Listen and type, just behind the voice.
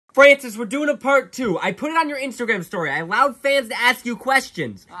Francis, we're doing a part 2. I put it on your Instagram story. I allowed fans to ask you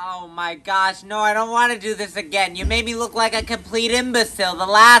questions. Oh my gosh, no, I don't want to do this again. You made me look like a complete imbecile the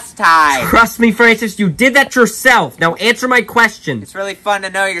last time. Trust me, Francis, you did that yourself. Now answer my questions. It's really fun to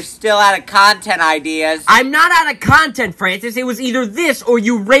know you're still out of content ideas. I'm not out of content, Francis. It was either this or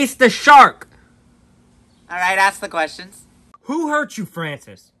you raced the shark. Alright, ask the questions. Who hurt you,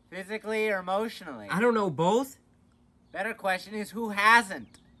 Francis? Physically or emotionally? I don't know, both. Better question is who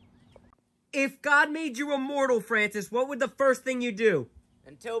hasn't? If God made you immortal, Francis, what would the first thing you do?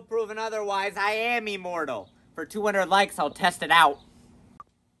 Until proven otherwise, I am immortal. For 200 likes, I'll test it out.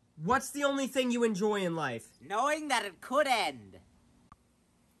 What's the only thing you enjoy in life? Knowing that it could end.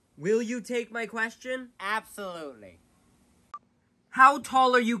 Will you take my question? Absolutely. How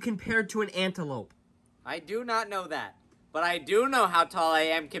tall are you compared to an antelope? I do not know that. But I do know how tall I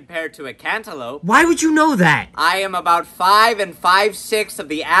am compared to a cantaloupe. Why would you know that? I am about 5 and 5/6 of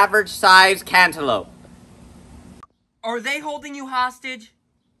the average size cantaloupe. Are they holding you hostage?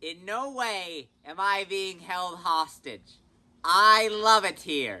 In no way am I being held hostage. I love it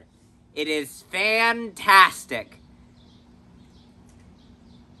here. It is fantastic.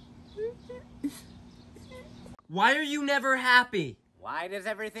 Why are you never happy? Why does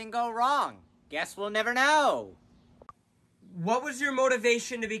everything go wrong? Guess we'll never know. What was your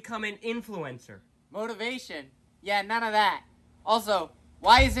motivation to become an influencer? Motivation? Yeah, none of that. Also,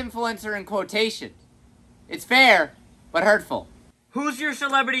 why is influencer in quotation? It's fair, but hurtful. Who's your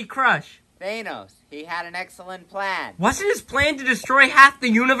celebrity crush? Thanos. He had an excellent plan. Wasn't his plan to destroy half the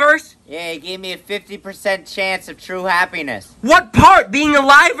universe? Yeah, he gave me a 50% chance of true happiness. What part? Being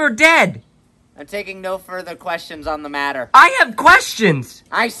alive or dead? I'm taking no further questions on the matter. I have questions!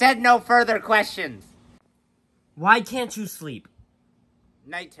 I said no further questions. Why can't you sleep?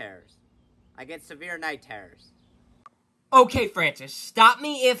 Night terrors. I get severe night terrors. Okay, Francis, stop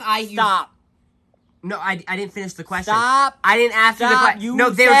me if I... Stop. No, I didn't finish the question. Stop. I didn't ask you the question. You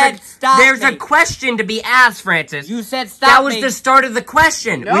No, said stop there's me. a question to be asked, Francis. You said stop That was me. the start of the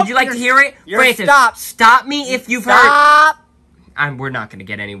question. Nope, Would you like to hear it? you're Francis, stopped. stop me if you've heard... Stop. We're not going to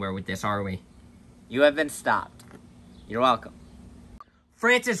get anywhere with this, are we? You have been stopped. You're welcome.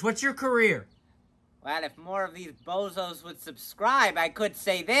 Francis, what's your career? Well, if more of these bozos would subscribe, I could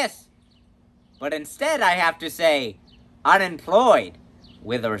say this. But instead, I have to say, unemployed,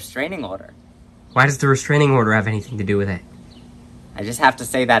 with a restraining order. Why does the restraining order have anything to do with it? I just have to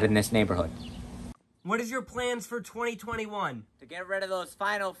say that in this neighborhood. What is your plans for 2021? To get rid of those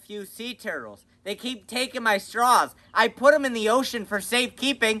final few sea turtles. They keep taking my straws. I put them in the ocean for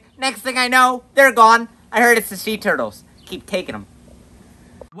safekeeping. Next thing I know, they're gone. I heard it's the sea turtles. Keep taking them.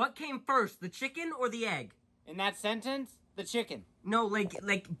 What came first, the chicken or the egg? In that sentence, the chicken. No,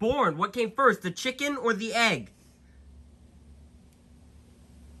 like born. What came first, the chicken or the egg?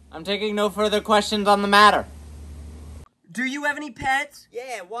 I'm taking no further questions on the matter. Do you have any pets?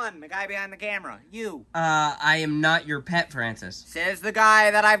 Yeah, one. The guy behind the camera. You. I am not your pet, Francis. Says the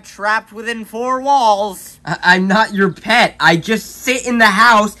guy that I've trapped within 4 walls. I'm not your pet. I just sit in the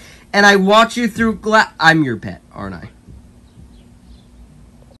house and I watch you through glass. I'm your pet, aren't I?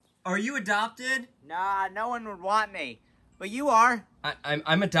 Are you adopted? Nah, no one would want me. But you are.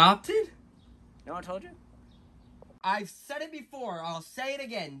 I'm adopted? No one told you? I've said it before. I'll say it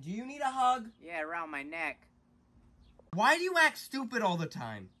again. Do you need a hug? Yeah, around my neck. Why do you act stupid all the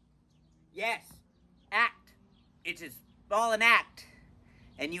time? Yes. Act. It is all an act.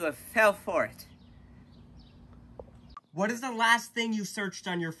 And you have fell for it. What is the last thing you searched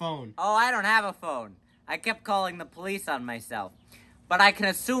on your phone? Oh, I don't have a phone. I kept calling the police on myself. But I can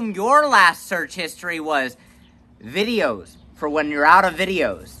assume your last search history was videos for when you're out of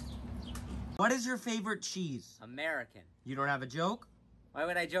videos. What is your favorite cheese? American. You don't have a joke? Why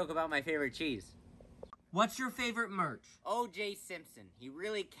would I joke about my favorite cheese? What's your favorite merch? O.J. Simpson. He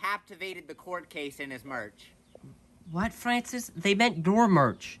really captivated the court case in his merch. What, Francis? They meant your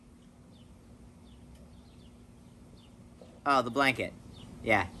merch. Oh, the blanket.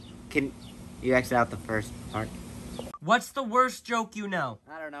 Yeah. Can you exit out the first part? What's the worst joke you know?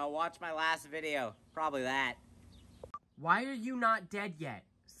 I don't know. Watch my last video. Probably that. Why are you not dead yet?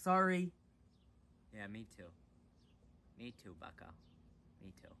 Sorry. Yeah, me too. Me too, bucko.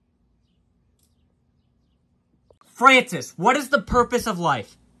 Me too. Francis, what is the purpose of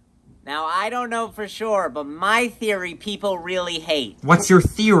life? Now, I don't know for sure, but my theory people really hate. What's your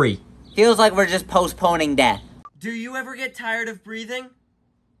theory? Feels like we're just postponing death. Do you ever get tired of breathing?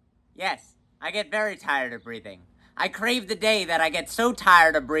 Yes, I get very tired of breathing. I crave the day that I get so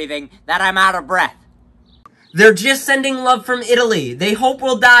tired of breathing that I'm out of breath. They're just sending love from Italy. They hope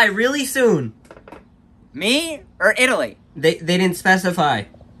we'll die really soon. Me or Italy? They didn't specify.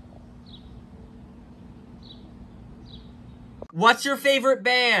 What's your favorite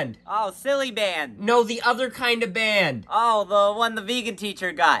band? Oh, silly band. No, the other kind of band. Oh, the one the vegan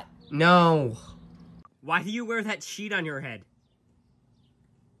teacher got. No. Why do you wear that sheet on your head?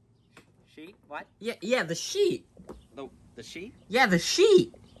 Sheet? What? Yeah, the sheet. The sheet? Yeah, the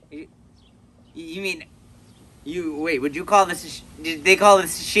sheet. You mean... Wait, would you call this did they call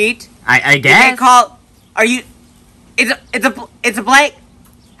this a sheet? I Did guess. they call... Are you... It's a blank...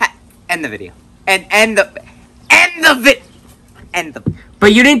 End the video. End the...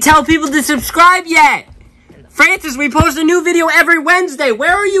 But you didn't tell people to subscribe yet. Francis, we post a new video every Wednesday.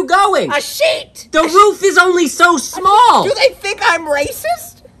 Where are you going? A sheet! The roof is only so small. Do they think I'm racist?